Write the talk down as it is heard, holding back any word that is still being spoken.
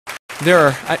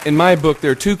In my book,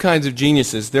 there are two kinds of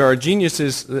geniuses. There are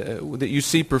geniuses that you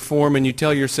see perform and you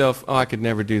tell yourself, oh, I could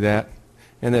never do that.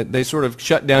 And that they sort of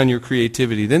shut down your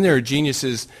creativity. Then there are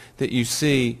geniuses that you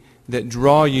see that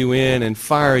draw you in and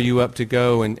fire you up to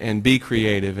go and be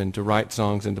creative and to write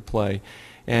songs and to play.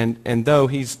 And though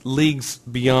he's leagues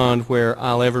beyond where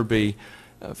I'll ever be,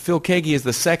 Phil Keaggy is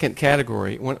the second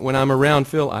category. When I'm around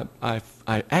Phil, I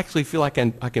actually feel I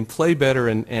can play better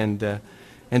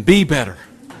and be better.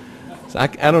 So I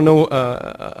don't know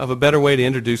of a better way to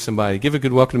introduce somebody. Give a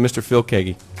good welcome to Mr. Phil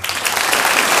Keaggy.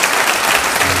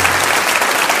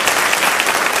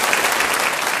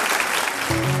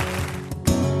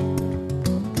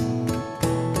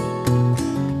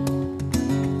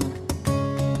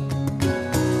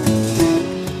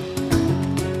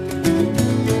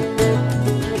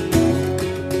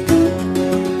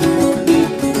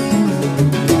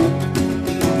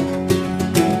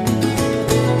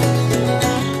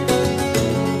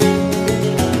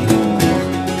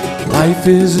 Life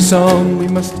is a song we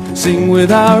must sing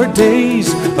with our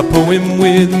days, a poem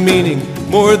with meaning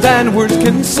more than words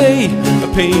can say,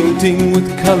 a painting with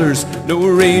colors no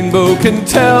rainbow can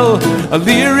tell, a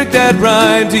lyric that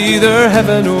rhymes either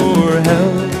heaven or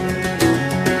hell.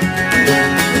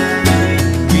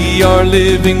 We are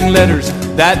living letters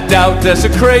that doubt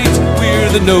desecrate, we're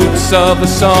the notes of a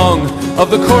song,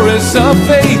 of the chorus of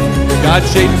faith. God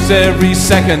shapes every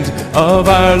second of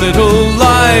our little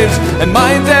lives and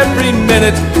minds every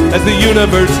minute as the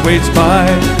universe waits by.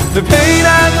 The pain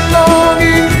and the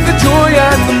longing, the joy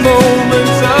and the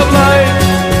moments of life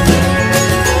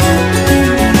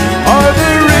are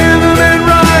the rhythm and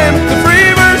rhyme, the free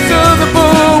verse of the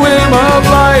poem of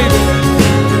life.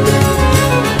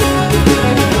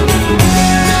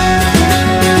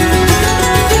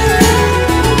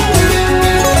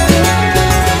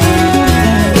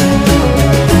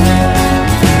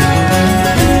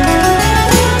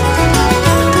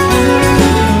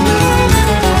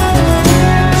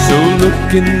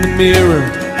 Look in the mirror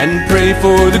and pray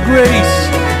for the grace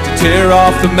to tear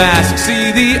off the mask, see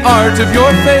the art of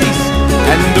your face,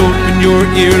 and open your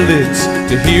earlids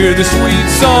to hear the sweet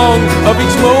song of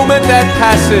each moment that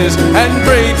passes, and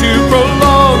pray to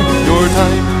prolong your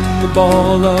time. The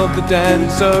ball of the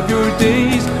dance of your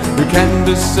days, your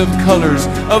canvas of colors,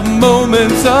 of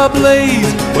moments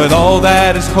ablaze, with all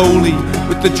that is holy,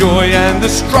 with the joy and the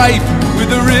strife, with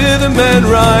the rhythm and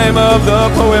rhyme of the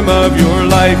poem of your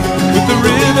life, with the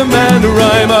rhythm and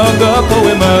rhyme of the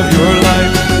poem of your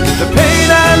life. The pain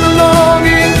and the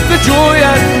longing, the joy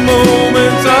and the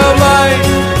moments of life